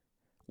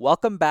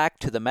Welcome back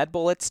to the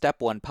MedBullets Step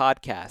 1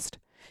 podcast.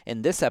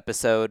 In this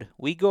episode,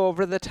 we go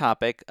over the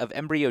topic of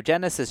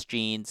embryogenesis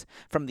genes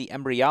from the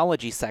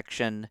embryology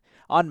section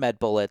on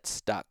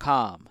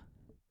medbullets.com.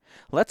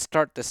 Let's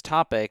start this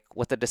topic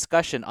with a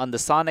discussion on the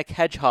sonic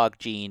hedgehog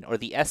gene, or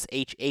the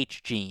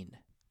SHH gene.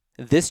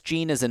 This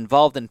gene is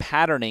involved in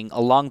patterning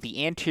along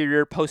the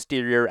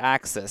anterior-posterior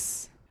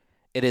axis.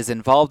 It is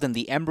involved in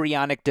the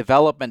embryonic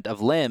development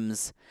of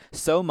limbs,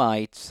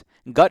 somites,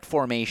 gut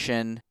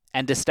formation,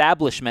 and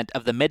establishment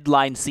of the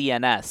midline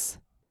CNS.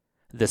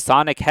 The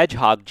sonic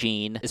hedgehog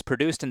gene is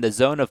produced in the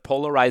zone of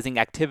polarizing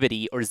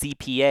activity, or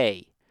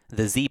ZPA.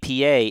 The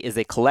ZPA is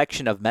a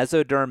collection of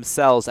mesoderm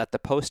cells at the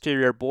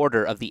posterior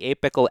border of the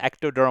apical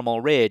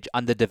ectodermal ridge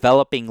on the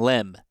developing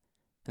limb.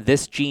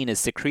 This gene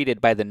is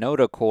secreted by the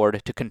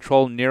notochord to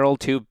control neural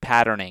tube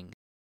patterning.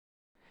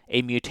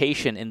 A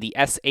mutation in the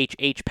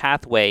SHH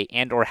pathway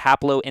and/or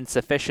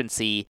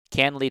haploinsufficiency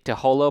can lead to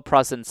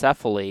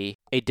holoprosencephaly,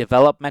 a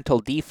developmental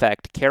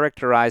defect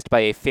characterized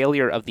by a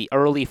failure of the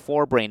early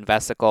forebrain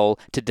vesicle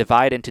to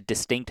divide into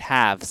distinct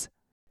halves.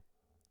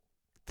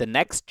 The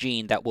next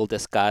gene that we'll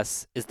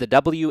discuss is the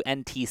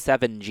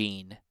WNT7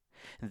 gene.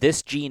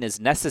 This gene is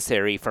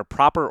necessary for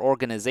proper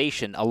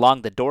organization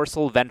along the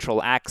dorsal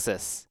ventral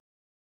axis.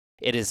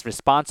 It is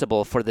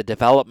responsible for the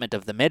development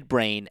of the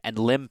midbrain and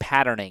limb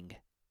patterning.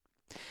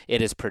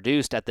 It is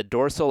produced at the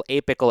dorsal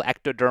apical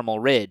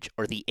ectodermal ridge,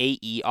 or the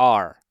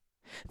AER.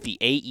 The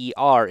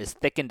AER is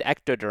thickened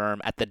ectoderm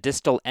at the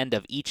distal end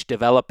of each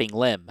developing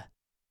limb.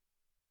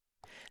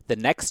 The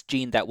next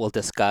gene that we'll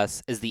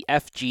discuss is the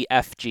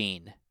FGF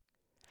gene.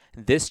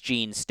 This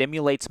gene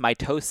stimulates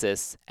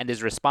mitosis and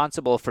is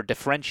responsible for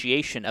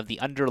differentiation of the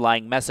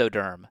underlying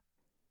mesoderm.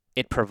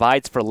 It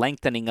provides for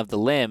lengthening of the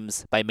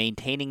limbs by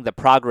maintaining the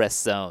progress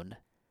zone.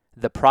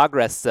 The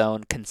progress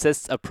zone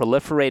consists of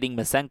proliferating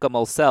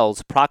mesenchymal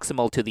cells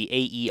proximal to the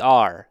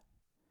AER.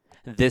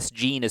 This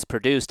gene is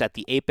produced at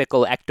the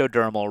apical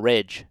ectodermal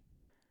ridge.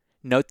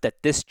 Note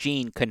that this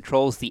gene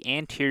controls the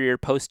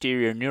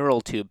anterior-posterior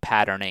neural tube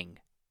patterning.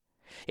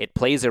 It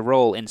plays a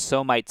role in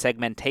somite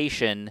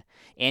segmentation,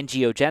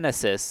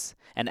 angiogenesis,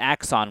 and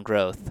axon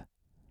growth.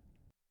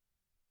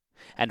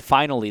 And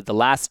finally, the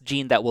last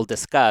gene that we'll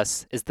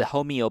discuss is the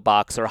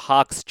homeobox or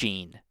Hox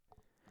gene.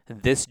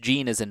 This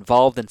gene is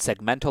involved in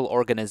segmental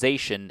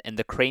organization in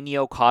the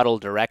craniocaudal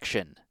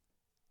direction.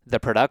 The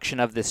production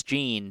of this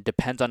gene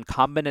depends on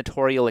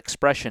combinatorial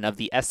expression of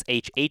the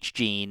SHH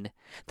gene,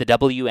 the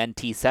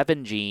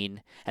WNT7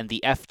 gene, and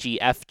the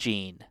FGF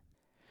gene.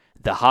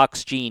 The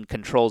Hox gene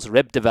controls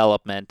rib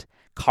development,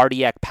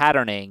 cardiac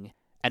patterning,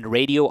 and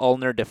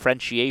radio-ulnar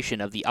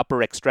differentiation of the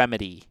upper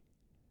extremity.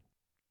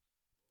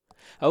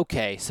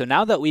 Okay, so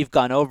now that we've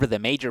gone over the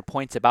major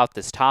points about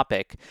this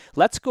topic,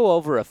 let's go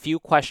over a few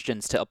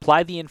questions to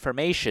apply the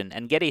information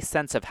and get a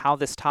sense of how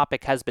this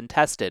topic has been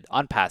tested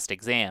on past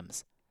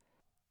exams.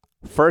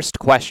 First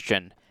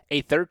question.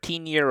 A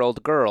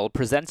 13-year-old girl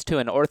presents to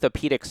an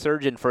orthopedic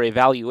surgeon for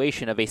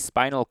evaluation of a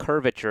spinal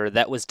curvature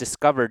that was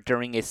discovered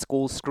during a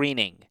school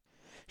screening.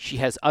 She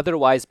has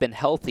otherwise been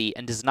healthy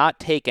and does not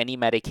take any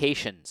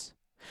medications.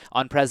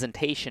 On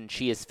presentation,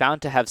 she is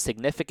found to have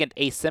significant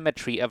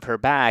asymmetry of her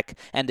back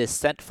and is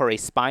sent for a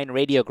spine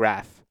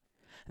radiograph.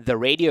 The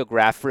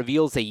radiograph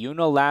reveals a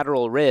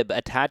unilateral rib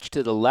attached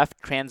to the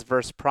left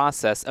transverse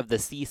process of the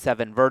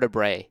C7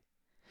 vertebrae.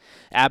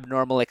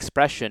 Abnormal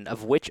expression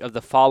of which of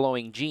the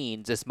following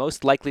genes is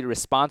most likely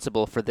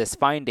responsible for this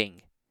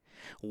finding?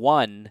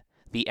 1.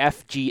 The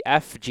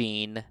FGF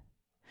gene.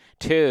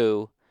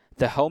 2.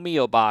 The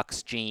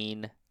homeobox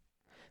gene.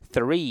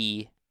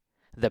 3.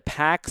 The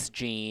PAX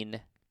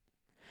gene.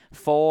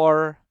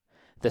 4.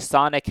 The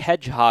sonic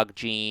hedgehog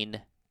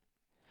gene.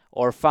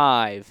 Or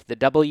 5. The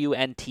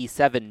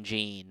WNT7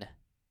 gene.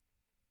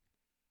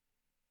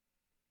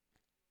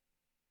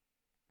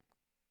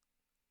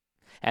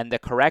 And the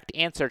correct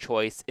answer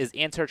choice is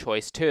answer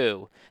choice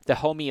 2, the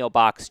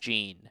homeobox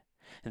gene.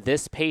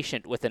 This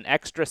patient with an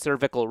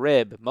extracervical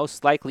rib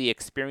most likely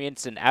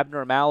experienced an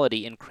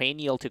abnormality in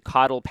cranial to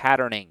caudal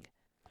patterning.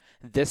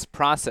 This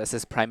process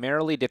is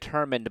primarily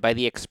determined by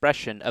the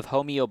expression of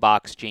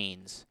homeobox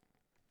genes.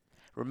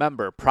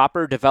 Remember,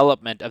 proper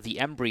development of the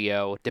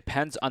embryo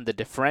depends on the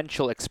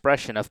differential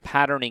expression of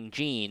patterning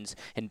genes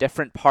in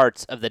different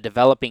parts of the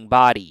developing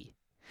body.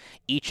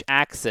 Each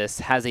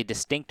axis has a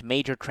distinct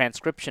major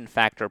transcription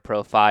factor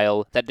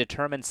profile that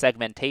determines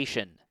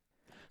segmentation.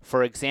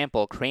 For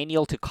example,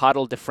 cranial to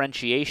caudal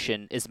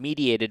differentiation is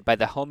mediated by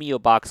the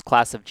homeobox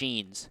class of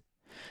genes.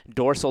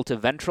 Dorsal to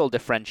ventral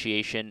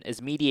differentiation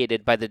is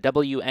mediated by the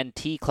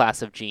WNT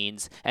class of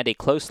genes, and a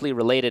closely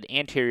related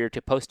anterior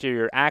to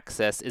posterior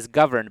axis is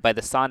governed by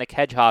the sonic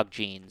hedgehog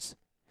genes.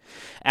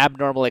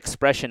 Abnormal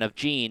expression of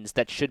genes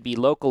that should be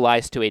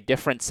localized to a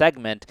different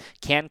segment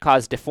can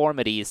cause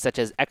deformities such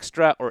as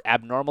extra or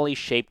abnormally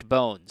shaped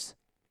bones.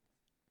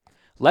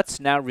 Let's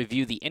now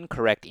review the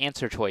incorrect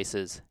answer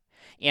choices.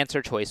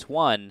 Answer choice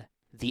 1.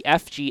 The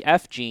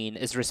FGF gene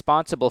is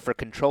responsible for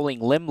controlling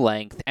limb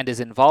length and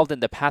is involved in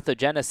the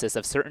pathogenesis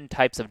of certain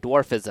types of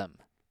dwarfism.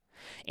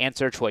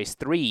 Answer choice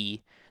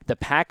 3. The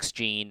PAX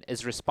gene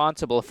is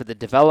responsible for the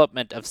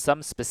development of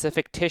some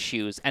specific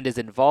tissues and is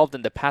involved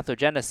in the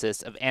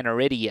pathogenesis of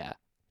aniridia.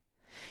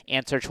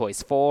 Answer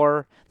choice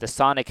 4, the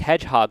sonic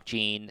hedgehog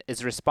gene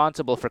is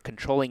responsible for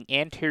controlling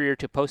anterior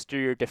to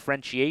posterior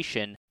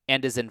differentiation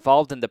and is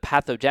involved in the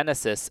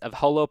pathogenesis of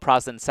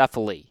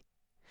holoprosencephaly.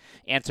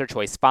 Answer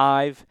choice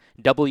 5,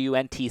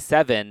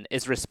 WNT7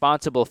 is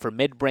responsible for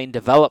midbrain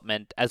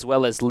development as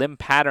well as limb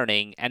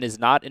patterning and is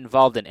not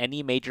involved in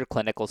any major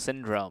clinical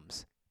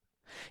syndromes.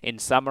 In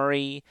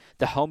summary,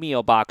 the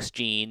homeobox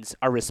genes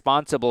are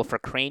responsible for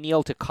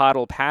cranial to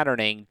caudal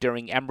patterning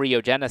during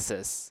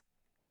embryogenesis.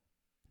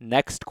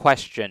 Next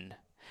question.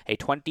 A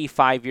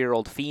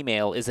 25-year-old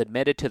female is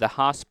admitted to the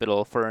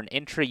hospital for an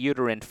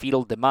intrauterine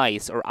fetal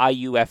demise or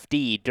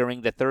IUFD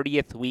during the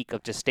 30th week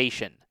of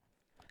gestation.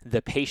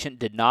 The patient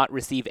did not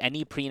receive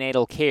any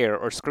prenatal care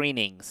or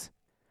screenings.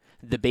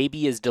 The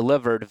baby is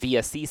delivered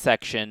via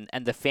C-section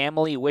and the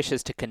family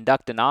wishes to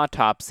conduct an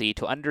autopsy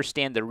to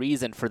understand the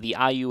reason for the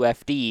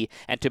IUFD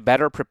and to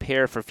better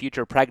prepare for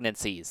future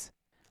pregnancies.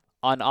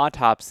 On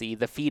autopsy,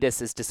 the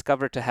fetus is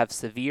discovered to have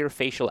severe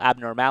facial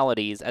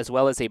abnormalities as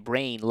well as a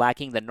brain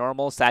lacking the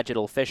normal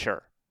sagittal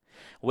fissure.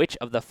 Which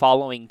of the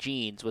following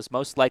genes was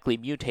most likely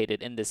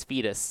mutated in this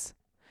fetus?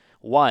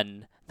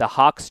 1. The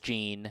HOX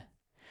gene.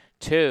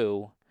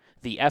 2.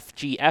 The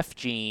FGF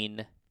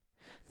gene.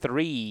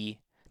 3.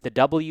 The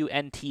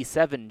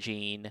WNT7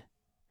 gene.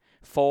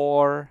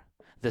 4.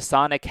 The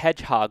sonic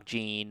hedgehog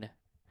gene.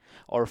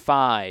 Or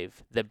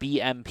 5. The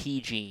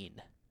BMP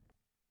gene.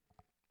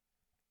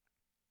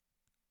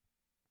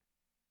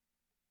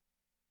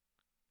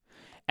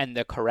 And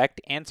the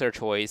correct answer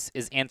choice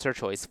is answer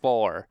choice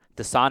 4,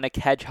 the sonic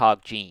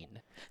hedgehog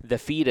gene. The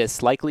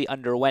fetus likely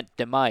underwent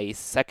demise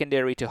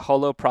secondary to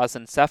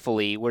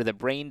holoprosencephaly where the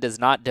brain does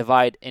not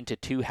divide into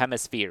two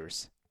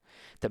hemispheres.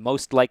 The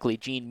most likely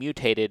gene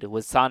mutated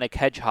was sonic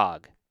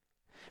hedgehog.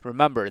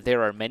 Remember,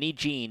 there are many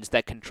genes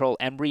that control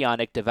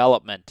embryonic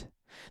development.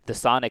 The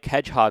sonic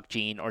hedgehog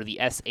gene, or the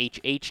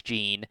SHH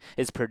gene,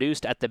 is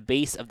produced at the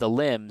base of the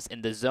limbs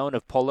in the zone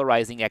of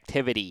polarizing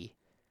activity.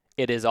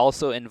 It is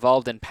also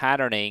involved in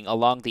patterning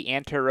along the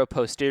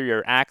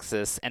antero-posterior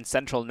axis and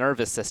central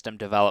nervous system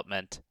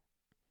development.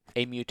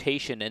 A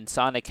mutation in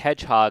sonic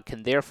hedgehog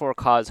can therefore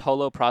cause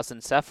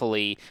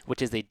holoprosencephaly,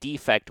 which is a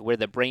defect where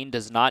the brain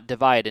does not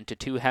divide into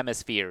two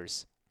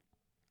hemispheres.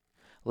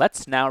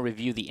 Let's now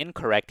review the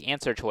incorrect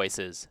answer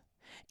choices.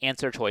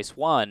 Answer choice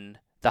 1,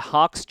 the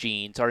HOX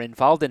genes are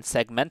involved in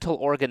segmental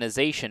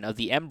organization of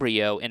the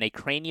embryo in a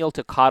cranial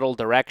to caudal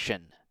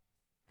direction.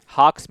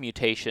 HOX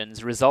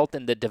mutations result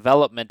in the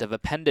development of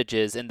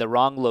appendages in the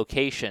wrong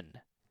location.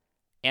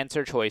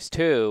 Answer choice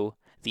 2,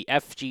 the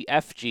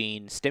FGF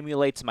gene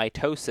stimulates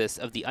mitosis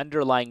of the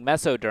underlying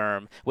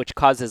mesoderm, which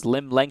causes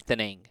limb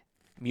lengthening.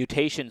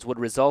 Mutations would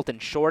result in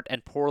short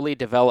and poorly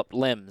developed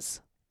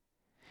limbs.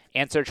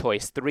 Answer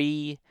choice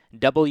 3,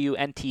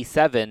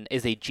 WNT7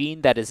 is a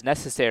gene that is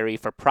necessary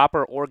for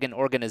proper organ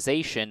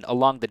organization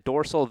along the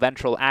dorsal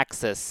ventral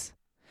axis.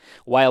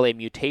 While a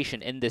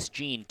mutation in this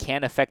gene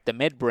can affect the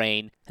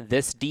midbrain,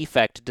 this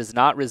defect does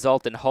not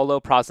result in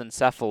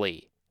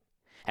holoprosencephaly.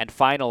 And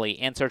finally,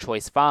 answer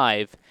choice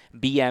 5,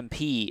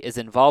 BMP is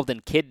involved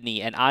in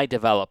kidney and eye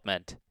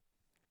development.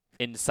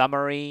 In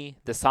summary,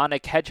 the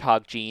sonic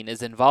hedgehog gene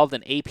is involved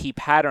in AP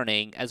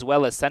patterning as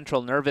well as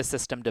central nervous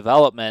system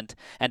development,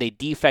 and a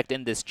defect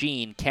in this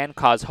gene can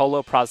cause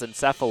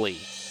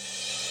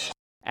holoprosencephaly.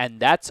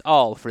 And that's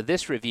all for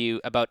this review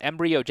about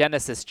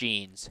embryogenesis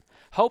genes.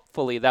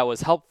 Hopefully that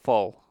was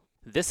helpful.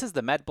 This is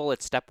the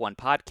MedBullets Step 1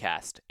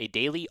 podcast, a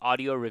daily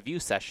audio review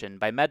session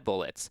by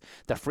MedBullets,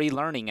 the free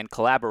learning and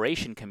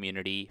collaboration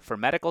community for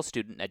medical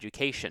student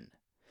education.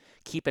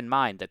 Keep in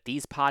mind that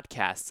these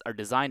podcasts are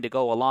designed to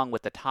go along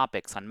with the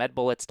topics on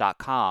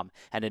medbullets.com,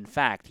 and in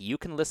fact, you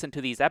can listen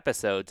to these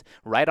episodes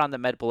right on the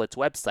MedBullets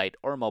website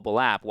or mobile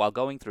app while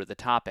going through the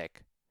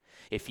topic.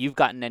 If you've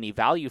gotten any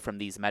value from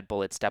these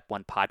MedBullets Step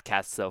 1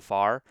 podcasts so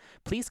far,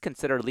 please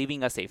consider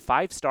leaving us a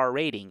 5-star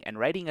rating and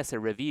writing us a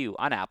review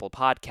on Apple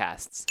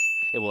Podcasts.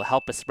 It will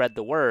help us spread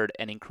the word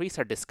and increase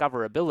our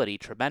discoverability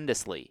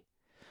tremendously.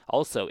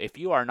 Also, if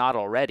you are not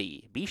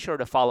already, be sure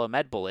to follow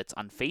MedBullets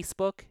on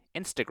Facebook,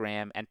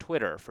 Instagram, and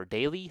Twitter for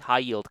daily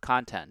high-yield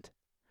content.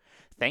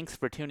 Thanks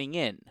for tuning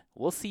in.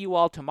 We'll see you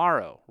all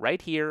tomorrow,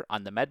 right here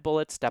on the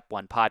MedBullets Step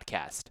 1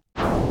 podcast.